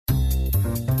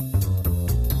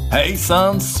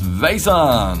Hejsan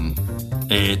svejsan!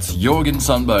 It's Jörgen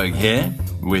Sundberg here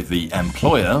with the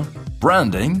Employer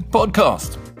Branding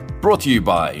Podcast, brought to you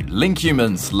by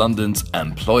Linkhumans, London's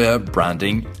employer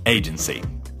branding agency.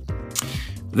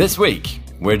 This week,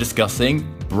 we're discussing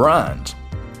brand.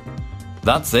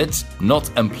 That's it, not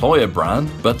employer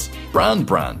brand, but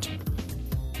brand.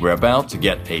 We're about to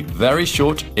get a very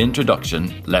short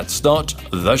introduction. Let's start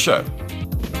the show.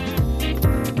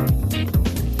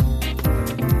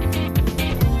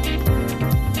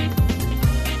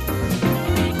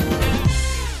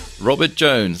 Robert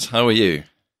Jones, how are you?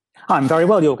 I'm very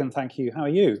well, Jörgen, thank you. How are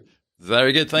you?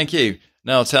 Very good, thank you.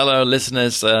 Now tell our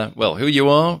listeners, who you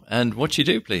are and what you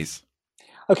do, please.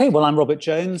 Okay, well, I'm Robert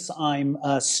Jones. I'm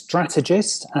a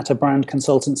strategist at a brand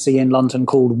consultancy in London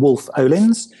called Wolff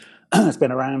Olins. It's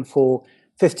been around for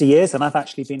 50 years, and I've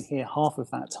actually been here half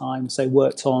of that time, so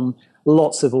worked on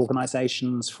lots of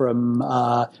organisations from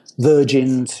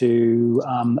Virgin to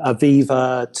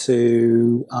Aviva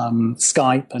to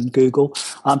Skype and Google.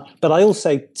 But I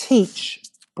also teach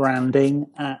branding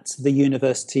at the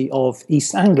University of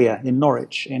East Anglia in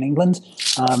Norwich in England.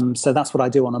 So that's what I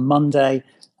do on a Monday.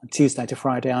 Tuesday to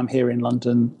Friday, I'm here in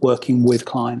London working with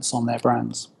clients on their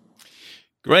brands.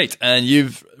 Great. And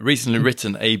you've recently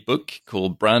written a book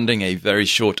called Branding, A Very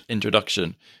Short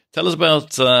Introduction. Tell us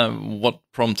about what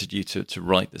prompted you to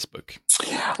write this book.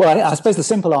 Well, I suppose the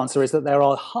simple answer is that there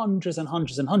are hundreds and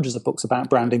hundreds and hundreds of books about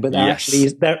branding, but there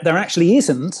actually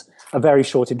isn't a very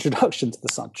short introduction to the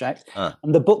subject.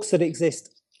 And the books that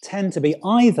exist tend to be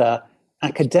either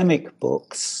academic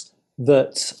books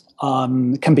that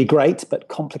can be great but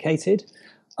complicated,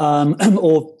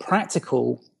 or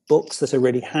practical books that are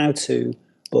really how-to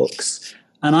books.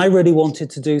 And I really wanted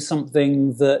to do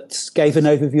something that gave an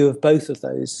overview of both of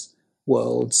those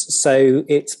worlds. So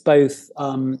it's both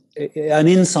an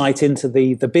insight into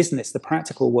the business, the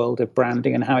practical world of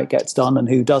branding and how it gets done and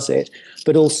who does it,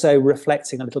 but also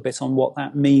reflecting a little bit on what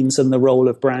that means and the role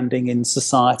of branding in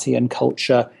society and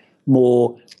culture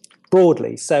more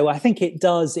broadly. So I think it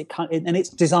does, and it's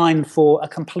designed for a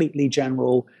completely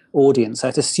general audience. So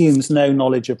it assumes no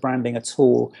knowledge of branding at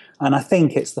all. And I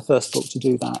think it's the first book to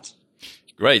do that.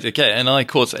 Great. Okay. And I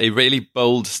caught a really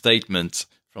bold statement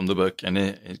from the book, and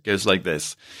it goes like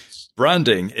this.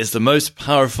 Branding is the most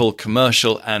powerful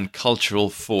commercial and cultural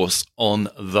force on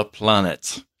the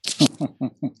planet.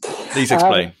 Please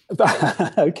explain.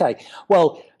 Okay.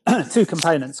 Well, two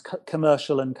components,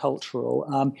 commercial and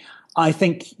cultural. I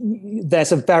think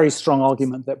there's a very strong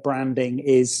argument that branding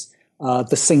is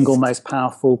the single most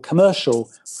powerful commercial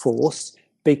force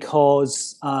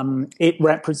because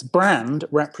brand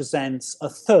represents a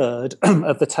third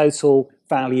of the total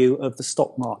value of the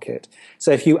stock market.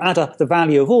 So if you add up the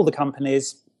value of all the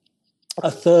companies, a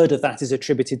third of that is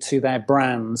attributed to their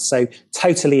brands. So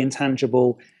totally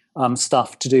intangible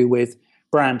stuff to do with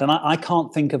brand. And I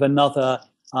can't think of another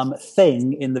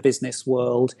thing in the business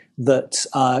world that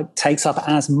takes up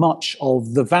as much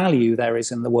of the value there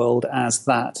is in the world as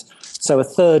that. So a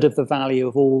third of the value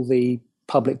of all the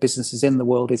public businesses in the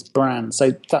world is brand.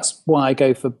 So that's why I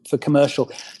go for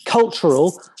commercial.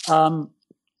 Cultural,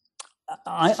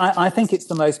 I think it's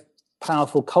the most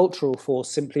powerful cultural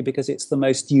force simply because it's the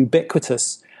most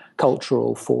ubiquitous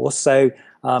cultural force. So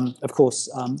of course,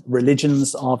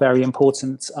 religions are very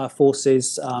important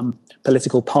forces.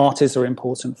 Political parties are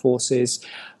important forces.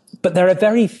 But there are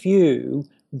very few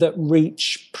that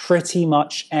reach pretty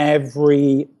much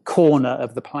every corner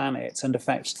of the planet and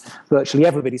affect virtually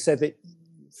everybody. So that,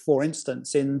 for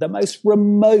instance, in the most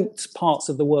remote parts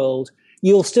of the world,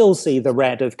 you'll still see the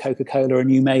red of Coca-Cola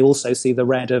and you may also see the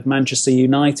red of Manchester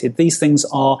United. These things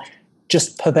are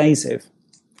just pervasive.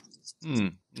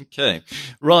 Okay,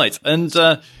 right. And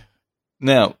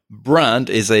now, brand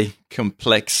is a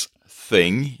complex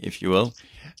thing, if you will.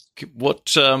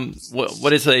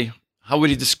 How would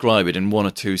you describe it in one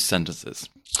or two sentences?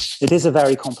 It is a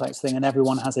very complex thing, and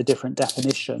everyone has a different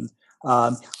definition.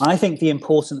 I think the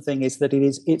important thing is that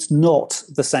it's not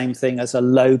the same thing as a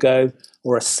logo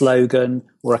or a slogan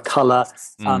or a color.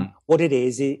 What it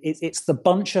is, it's the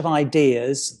bunch of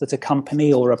ideas that a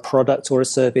company or a product or a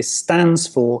service stands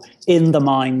for in the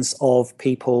minds of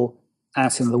people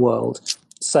out in the world.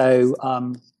 So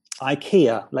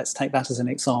IKEA, let's take that as an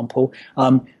example.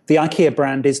 The IKEA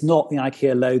brand is not the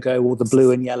IKEA logo or the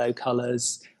blue and yellow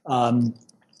colors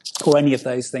or any of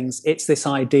those things. It's this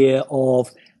idea of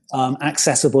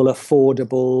accessible,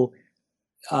 affordable,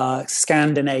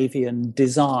 Scandinavian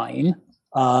design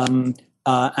and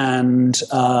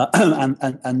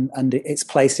its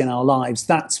place in our lives.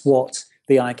 That's what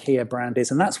the IKEA brand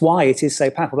is. And that's why it is so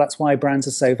powerful. That's why brands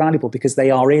are so valuable, because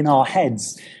they are in our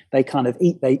heads. They kind of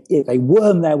they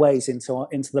worm their ways into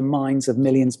the minds of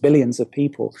millions, billions of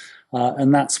people.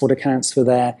 And that's what accounts for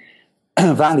their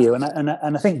value. And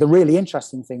I think the really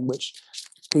interesting thing, which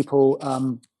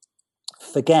people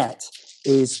forget,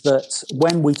 is that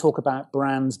when we talk about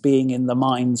brands being in the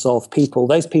minds of people,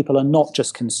 those people are not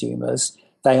just consumers,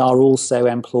 they are also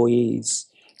employees.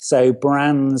 So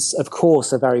brands, of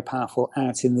course, are very powerful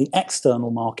out in the external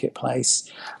marketplace,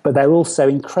 but they're also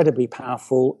incredibly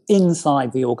powerful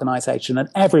inside the organization. And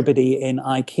everybody in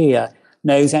IKEA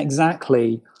knows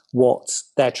exactly what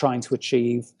they're trying to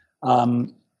achieve.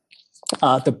 The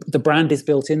brand is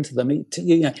built into them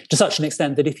to such an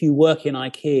extent that if you work in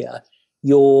IKEA,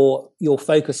 your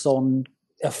focus on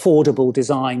affordable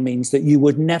design means that you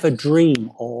would never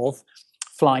dream of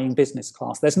flying business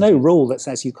class. There's no rule that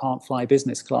says you can't fly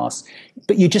business class,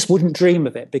 but you just wouldn't dream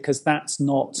of it, because that's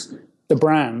not the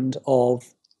brand of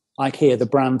IKEA, the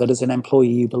brand that as an employee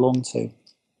you belong to.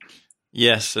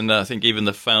 Yes, and I think even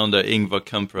the founder, Ingvar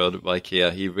Kamprad of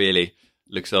IKEA, he really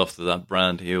looks after that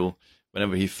brand.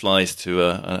 Whenever he flies to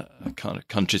a kind of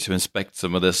country to inspect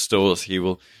some of their stores, he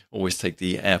will always take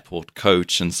the airport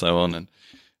coach and so on, and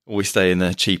always stay in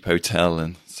a cheap hotel.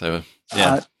 And so,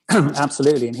 yeah.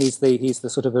 Absolutely, and he's the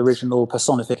sort of original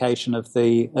personification of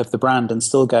the brand, and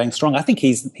still going strong. I think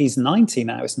he's 90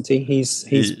 now, isn't he?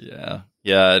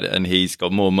 Yeah, and he's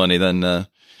got more money than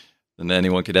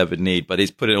anyone could ever need. But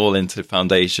he's put it all into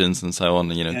foundations and so on,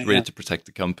 really to protect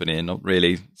the company and not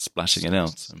really splashing it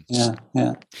out. So.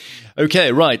 Yeah.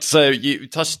 Okay, right. So you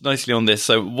touched nicely on this.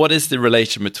 So what is the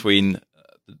relation between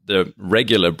the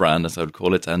regular brand, as I would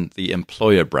call it, and the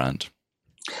employer brand?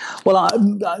 Well,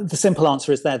 the simple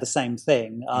answer is they're the same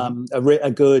thing.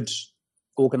 A good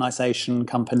organization,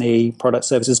 company, product,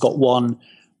 service has got one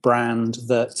brand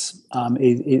that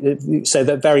so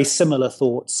that very similar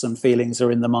thoughts and feelings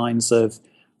are in the minds of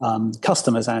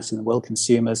customers out in the world,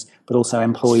 consumers, but also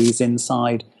employees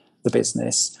inside the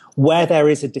business. Where there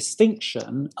is a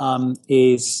distinction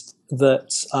is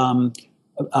that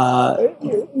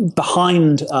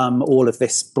behind all of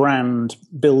this brand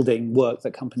building work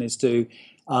that companies do,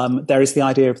 there is the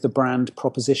idea of the brand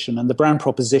proposition. And the brand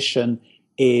proposition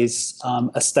is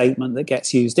a statement that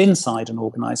gets used inside an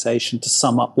organization to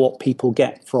sum up what people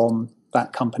get from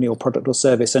that company or product or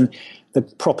service. And the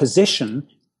proposition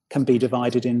can be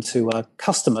divided into a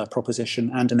customer proposition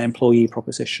and an employee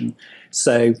proposition.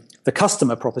 So the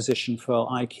customer proposition for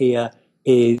IKEA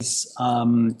is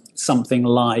something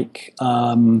like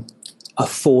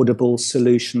affordable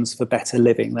solutions for better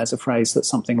living. There's a phrase that's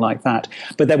something like that.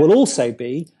 But there will also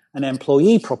be an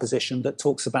employee proposition that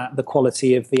talks about the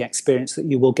quality of the experience that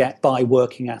you will get by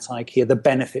working at IKEA, the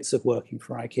benefits of working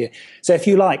for IKEA. So if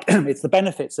you like, it's the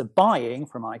benefits of buying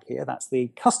from IKEA, that's the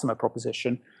customer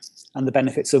proposition, and the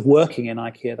benefits of working in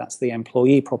IKEA, that's the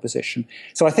employee proposition.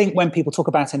 So I think when people talk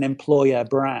about an employer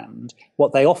brand,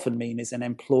 what they often mean is an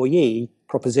employee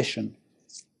proposition.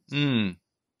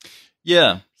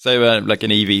 Yeah, so like an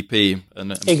EVP.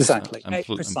 Exactly,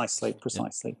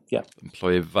 precisely, yeah.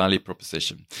 Employer value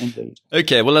proposition. Indeed.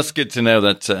 Okay, well, that's good to know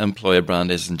that employer brand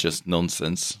isn't just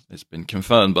nonsense. It's been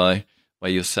confirmed by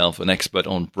yourself, an expert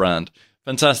on brand.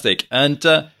 Fantastic. And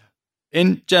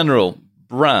in general,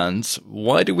 brands,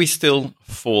 why do we still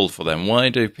fall for them? Why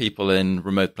do people in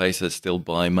remote places still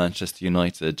buy Manchester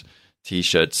United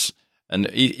T-shirts? And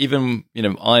even,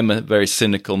 I'm a very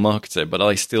cynical marketer, but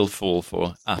I still fall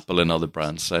for Apple and other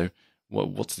brands. So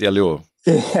what's the allure?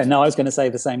 Yeah, no, I was going to say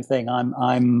the same thing.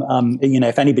 I'm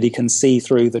if anybody can see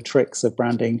through the tricks of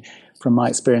branding, from my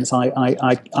experience,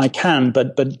 I can,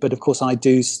 but of course I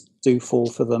do fall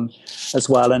for them as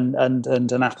well. And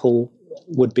an Apple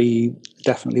would be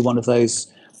definitely one of those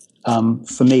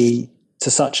for me, to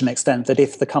such an extent that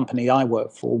if the company I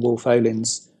work for, Wolf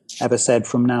Olins, ever said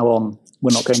from now on,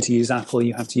 we're not going to use Apple,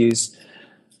 you have to use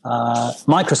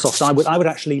Microsoft, I would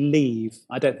actually leave.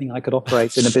 I don't think I could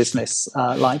operate in a business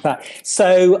like that.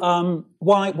 So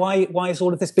why is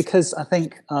all of this? Because I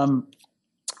think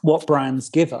what brands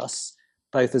give us,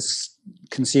 both as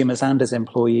consumers and as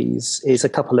employees, is a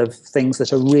couple of things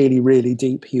that are really, really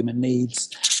deep human needs.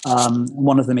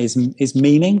 One of them is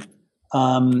meaning,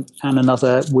 and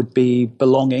another would be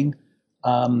belonging.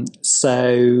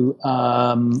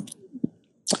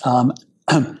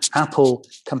 Apple,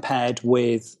 compared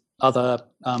with other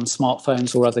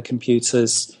smartphones or other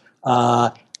computers,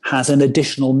 has an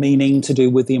additional meaning to do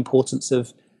with the importance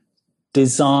of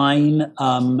design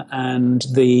and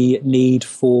the need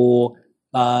for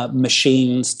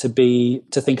machines to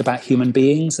think about human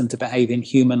beings and to behave in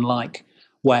human-like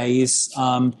ways,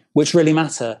 which really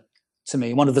matter to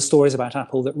me. One of the stories about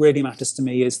Apple that really matters to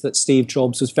me is that Steve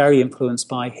Jobs was very influenced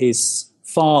by his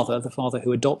father, the father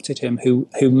who adopted him, who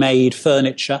made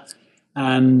furniture.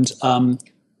 And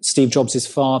Steve Jobs'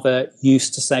 father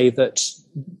used to say that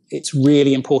it's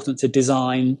really important to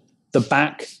design the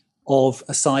back of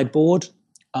a sideboard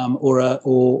or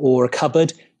a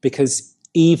cupboard, because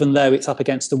even though it's up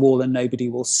against a wall and nobody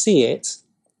will see it,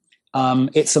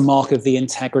 it's a mark of the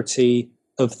integrity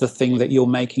of the thing that you're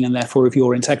making, and therefore of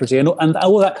your integrity, and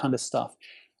all that kind of stuff.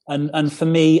 And for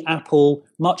me, Apple,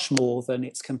 much more than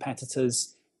its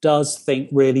competitors, does think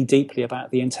really deeply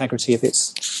about the integrity of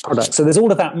its product. So there's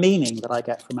all of that meaning that I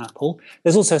get from Apple.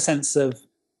 There's also a sense of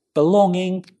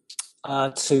belonging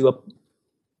to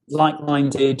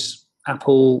like-minded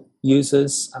Apple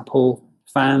users, Apple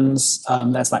fans.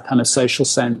 There's that kind of social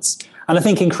sense. And I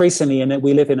think increasingly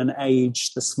we live in an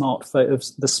age, the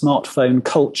smartphone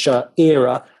culture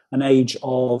era, an age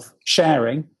of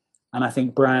sharing. And I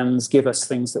think brands give us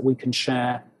things that we can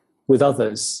share with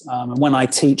others. And when I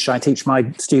teach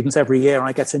my students every year.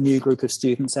 I get a new group of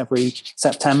students every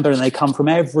September, and they come from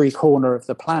every corner of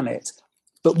the planet.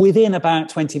 But within about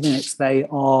 20 minutes, they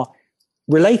are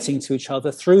relating to each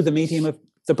other through the medium of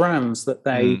the brands that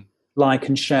they like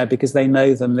and share, because they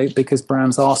know them, because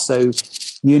brands are so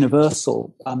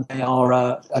universal. They are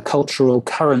a cultural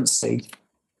currency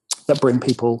that bring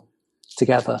people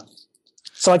together.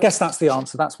 So I guess that's the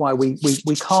answer. That's why we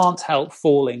can't help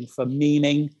falling for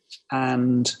meaning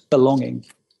and belonging.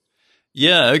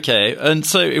 Yeah, okay. And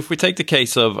so if we take the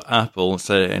case of Apple,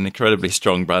 so an incredibly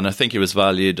strong brand, I think it was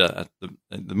valued at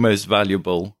the most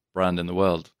valuable brand in the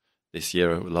world this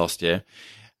year or last year.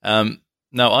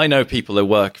 Now, I know people that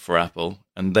work for Apple,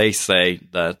 and they say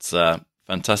that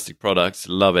fantastic products,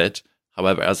 love it.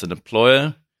 However, as an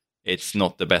employer, it's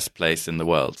not the best place in the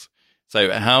world.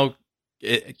 So how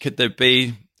could there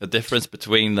be a difference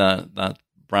between that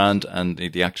brand and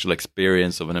the actual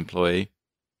experience of an employee?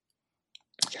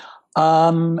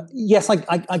 Yes,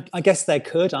 I guess there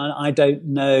could. I don't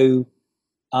know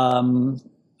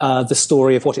the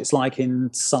story of what it's like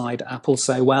inside Apple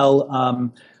so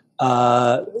well.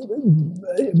 But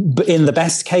in the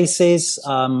best cases,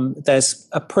 there's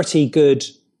a pretty good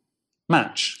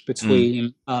match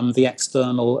between the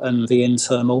external and the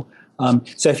internal.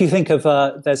 So if you think of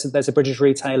there's a British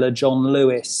retailer, John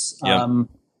Lewis,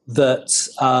 that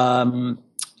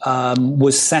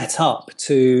was set up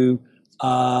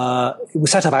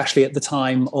actually at the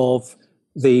time of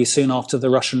soon after the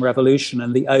Russian Revolution,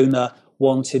 and the owner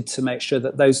wanted to make sure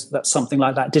that something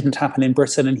like that didn't happen in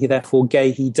Britain, and he therefore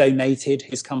donated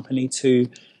his company to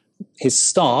his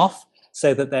staff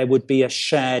so that there would be a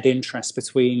shared interest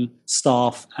between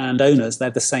staff and owners. They're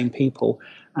the same people.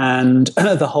 And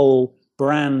the whole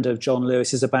brand of John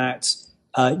Lewis is about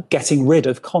getting rid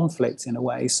of conflict in a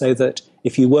way, so that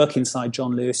if you work inside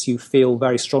John Lewis, you feel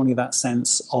very strongly that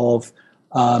sense of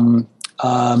a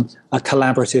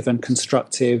collaborative and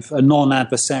constructive, a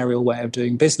non-adversarial way of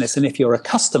doing business. And if you're a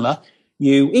customer,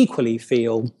 you equally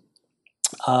feel,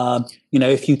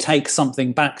 if you take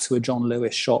something back to a John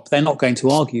Lewis shop, they're not going to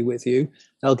argue with you.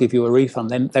 They'll give you a refund.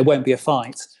 Then there won't be a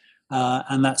fight.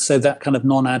 And that kind of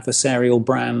non-adversarial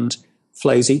brand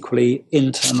flows equally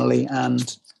internally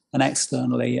and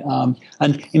externally.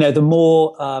 The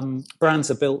more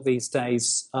brands are built these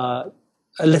days,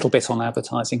 a little bit on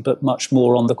advertising, but much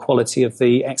more on the quality of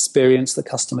the experience that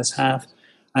customers have.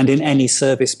 And in any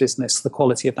service business, the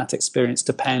quality of that experience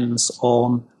depends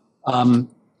on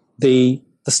the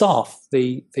staff,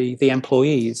 the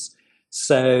employees.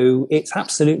 So it's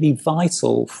absolutely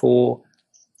vital for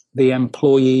the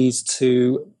employees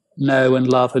to know and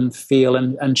love and feel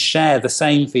and share the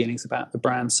same feelings about the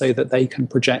brand, so that they can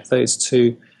project those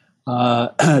to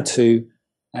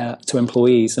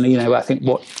employees. And I think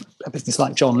what a business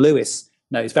like John Lewis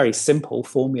knows, very simple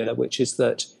formula, which is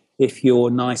that if you're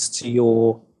nice to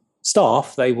your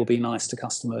staff, they will be nice to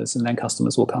customers, and then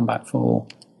customers will come back for more.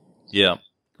 Yeah,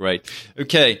 great.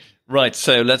 Okay, right.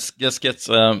 So let's just get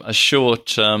a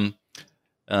short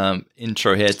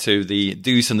intro here to the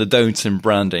do's and the don'ts in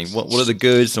branding. What are the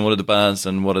goods and what are the bads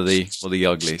and what are the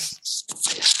uglies?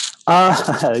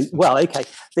 Well, okay.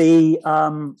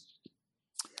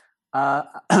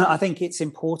 I think it's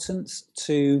important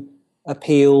to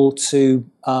appeal to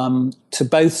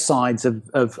both sides of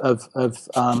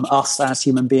us as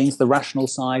human beings, the rational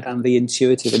side and the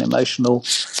intuitive and emotional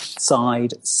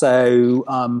side.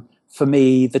 So for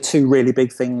me, the two really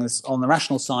big things on the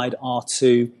rational side are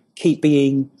to keep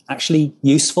being actually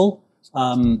useful,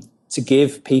 to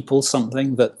give people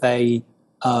something that they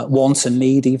want and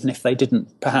need, even if they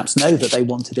didn't perhaps know that they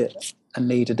wanted it and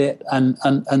needed it, and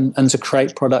to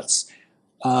create products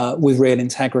with real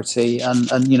integrity, and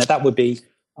that would be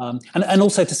and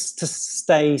also to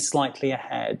stay slightly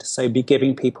ahead. So be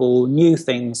giving people new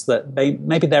things that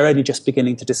maybe they're only just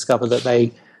beginning to discover that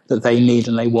they need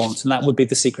and they want, and that would be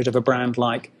the secret of a brand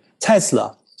like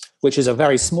Tesla, which is a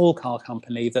very small car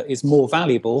company that is more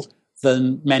valuable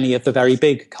than many of the very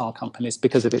big car companies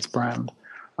because of its brand.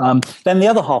 Then the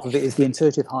other half of it is the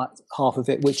intuitive half of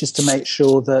it, which is to make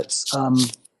sure that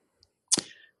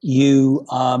you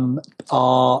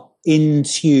are in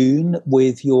tune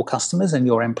with your customers and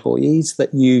your employees,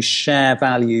 that you share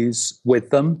values with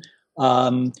them,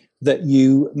 that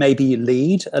you maybe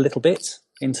lead a little bit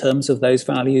in terms of those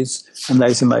values and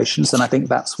those emotions. And I think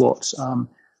that's what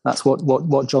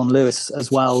John Lewis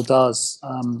as well does.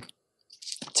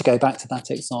 To go back to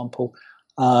that example,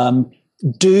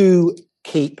 do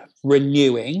keep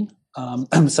renewing.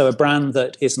 So a brand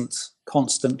that isn't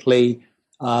constantly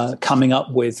coming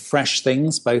up with fresh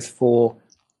things, both for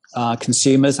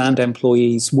consumers and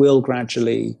employees, will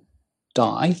gradually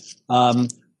die.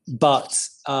 But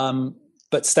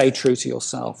stay true to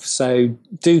yourself. So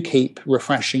do keep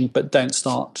refreshing, but don't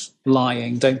start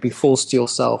lying. Don't be false to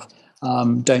yourself.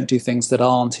 Don't do things that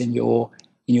aren't in your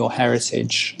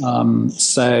heritage.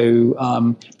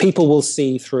 So people will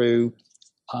see through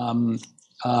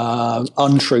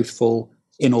untruthful,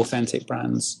 inauthentic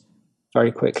brands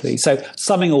very quickly. So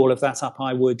summing all of that up,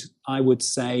 I would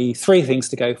say 3 things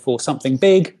to go for: something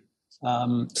big,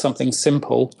 something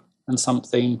simple, and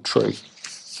something true.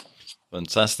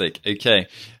 Fantastic. Okay.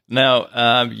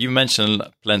 Now, you mentioned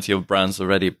plenty of brands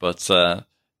already, but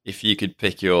if you could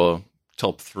pick your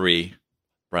top 3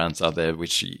 brands out there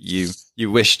which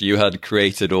you wished you had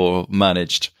created or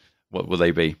managed, what would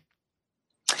they be?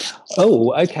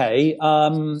 Oh, okay.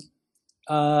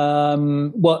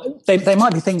 Well, they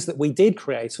might be things that we did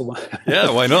create. Or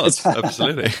yeah, why not?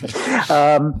 Absolutely.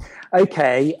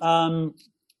 Okay.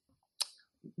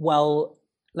 Well,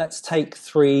 let's take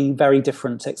 3 very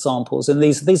different examples, and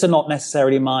these are not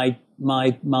necessarily my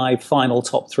final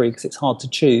top 3 because it's hard to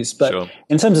choose. But sure.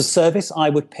 In terms of service, I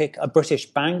would pick a British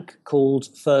bank called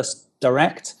First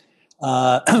Direct,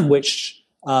 which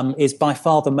is by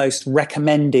far the most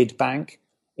recommended bank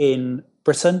in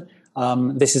Britain.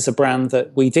 This is a brand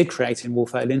that we did create in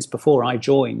Wolf Olins before I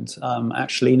joined,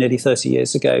 actually nearly 30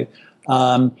 years ago.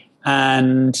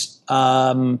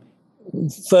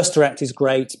 First Direct is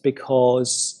great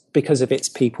because of its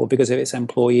people, because of its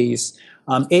employees.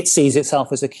 It sees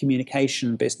itself as a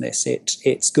communication business.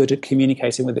 It's good at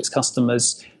communicating with its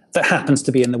customers that happens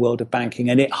to be in the world of banking,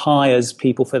 and it hires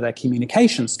people for their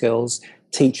communication skills,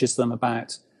 teaches them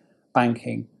about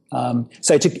banking.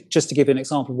 So just to give you an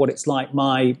example of what it's like,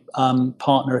 my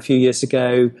partner a few years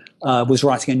ago was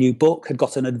writing a new book, had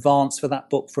got an advance for that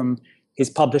book from his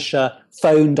publisher,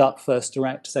 phoned up First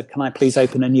Direct, said, "Can I please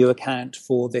open a new account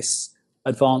for this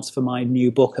advance for my new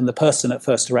book?" And the person at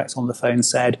First Direct on the phone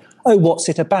said, "Oh, what's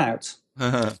it about?"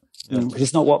 Which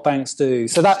is not what banks do.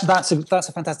 So that's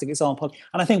a fantastic example.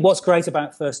 And I think what's great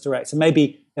about First Direct, and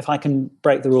maybe if I can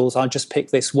break the rules, I'll just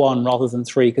pick this one rather than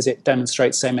 3 because it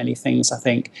demonstrates so many things. I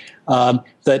think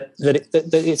that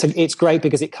it's great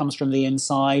because it comes from the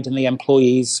inside and the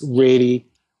employees really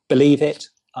believe it.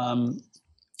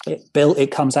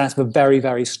 It comes out of a very,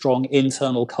 very strong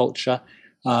internal culture.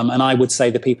 And I would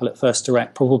say the people at First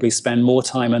Direct probably spend more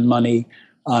time and money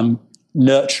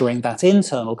nurturing that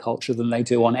internal culture than they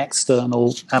do on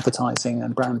external advertising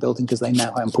and brand building because they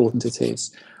know how important it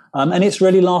is. And it's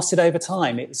really lasted over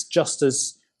time. It's just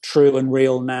as true and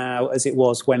real now as it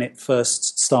was when it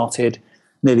first started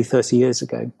nearly 30 years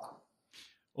ago.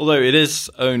 Although it is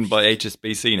owned by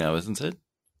HSBC now, isn't it?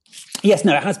 Yes,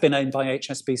 no, it has been owned by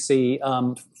HSBC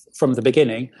from the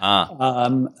beginning.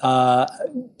 And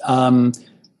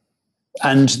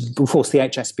of course, the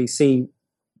HSBC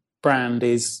brand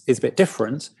is a bit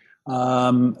different,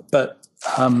 but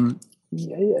the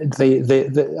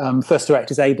First Direct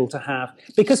is able to have,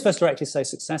 because First Direct is so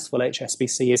successful,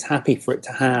 HSBC is happy for it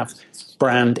to have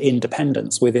brand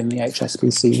independence within the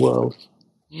HSBC world.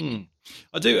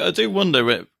 I do wonder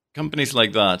with companies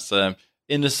like that.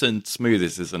 Innocent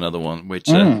Smoothies is another one, which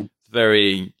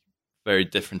very, very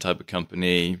different type of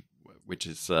company, which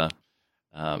is a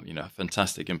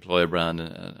fantastic employer brand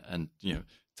and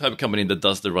type of company that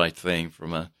does the right thing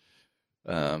from a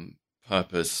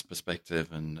purpose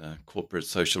perspective and corporate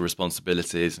social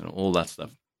responsibilities and all that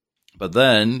stuff. But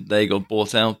then they got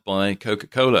bought out by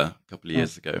Coca-Cola a couple of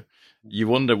years ago. You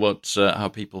wonder how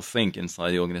people think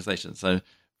inside the organization. So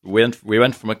we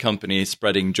went from a company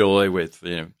spreading joy with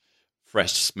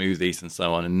fresh smoothies and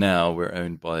so on, and now we're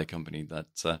owned by a company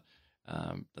that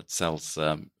sells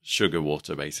sugar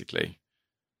water basically.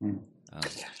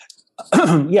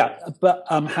 Yeah, but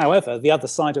however, the other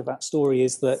side of that story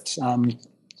is that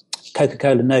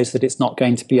Coca-Cola knows that it's not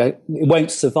going to be, it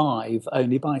won't survive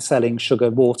only by selling sugar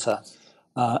water.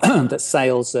 That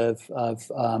sales of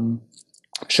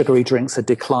sugary drinks are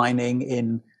declining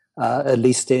in at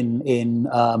least in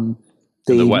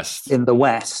the West. In the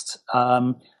West,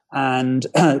 and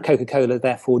Coca-Cola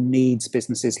therefore needs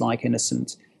businesses like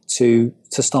Innocent to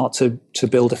start to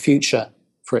build a future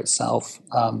for itself.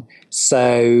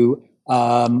 So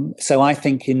I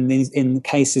think in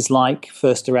cases like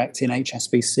First Direct in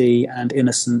HSBC and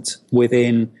Innocent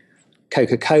within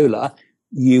Coca-Cola,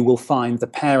 you will find the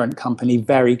parent company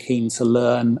very keen to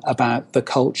learn about the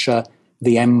culture,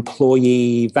 the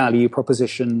employee value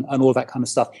proposition, and all that kind of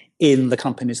stuff in the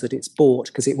companies that it's bought,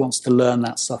 because it wants to learn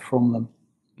that stuff from them.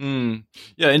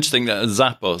 Yeah, interesting that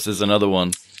Zappos is another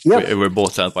one. Yep. We're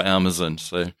bought out by Amazon,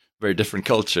 so very different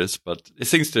cultures, but it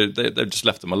seems to they've just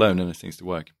left them alone and it seems to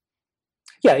work.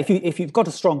 Yeah, if you've got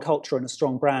a strong culture and a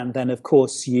strong brand, then of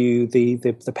course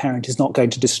the parent is not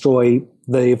going to destroy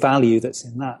the value that's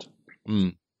in that.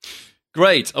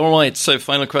 Great. All right. So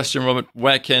final question, Robert.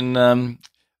 Where can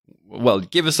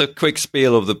give us a quick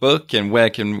spiel of the book, and where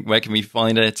can we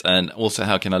find it, and also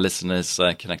how can our listeners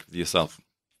connect with yourself?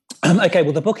 Okay,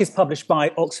 well, the book is published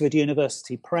by Oxford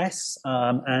University Press,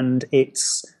 and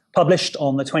it's published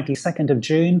on the 22nd of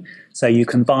June. So you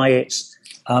can buy it,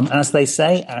 as they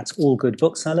say, at all good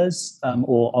booksellers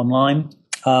or online.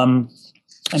 And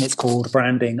it's called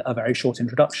Branding, A Very Short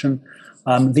Introduction.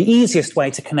 The easiest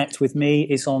way to connect with me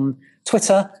is on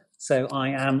Twitter. So I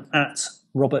am at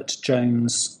Robert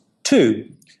Jones 2.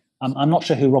 I'm not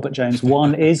sure who Robert Jones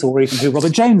 1 is, or even who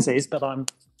Robert Jones is, but I'm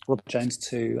Robert Jones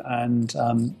 2, and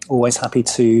always happy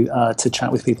to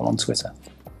chat with people on Twitter.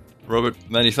 Robert,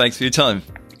 many thanks for your time.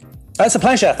 It's a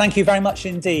pleasure. Thank you very much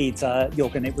indeed,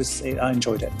 Jorgen. I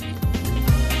enjoyed it.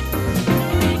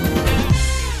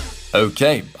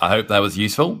 Okay, I hope that was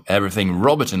useful. Everything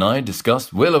Robert and I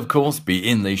discussed will, of course, be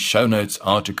in the show notes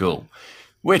article,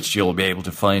 which you'll be able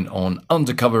to find on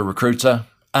Undercover Recruiter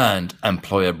and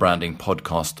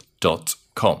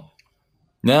employerbrandingpodcast.com.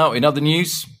 Now, in other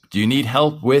news, do you need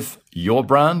help with your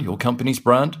brand, your company's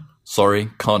brand? Sorry,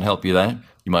 can't help you there.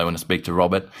 You might want to speak to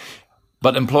Robert.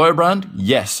 But employer brand?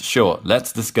 Yes, sure.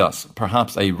 Let's discuss.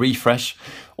 Perhaps a refresh,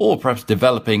 or perhaps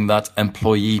developing that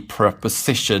employee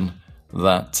proposition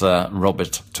that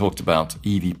Robert talked about.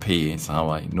 EVP is how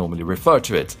I normally refer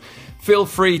to it. Feel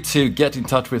free to get in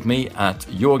touch with me at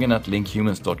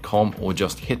jorgen@linkhumans.com, or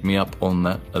just hit me up on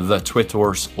the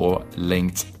Twitters or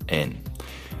LinkedIn.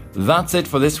 That's it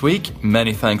for this week.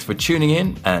 Many thanks for tuning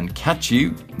in, and catch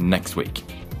you next week.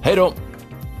 Hej då!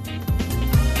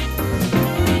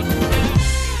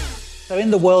 So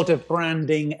in the world of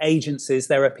branding agencies,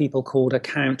 there are people called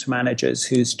account managers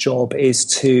whose job is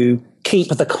to keep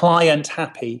the client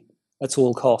happy at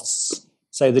all costs.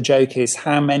 So the joke is,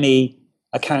 how many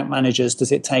account managers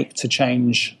does it take to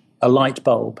change a light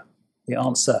bulb? The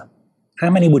answer, how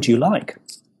many would you like?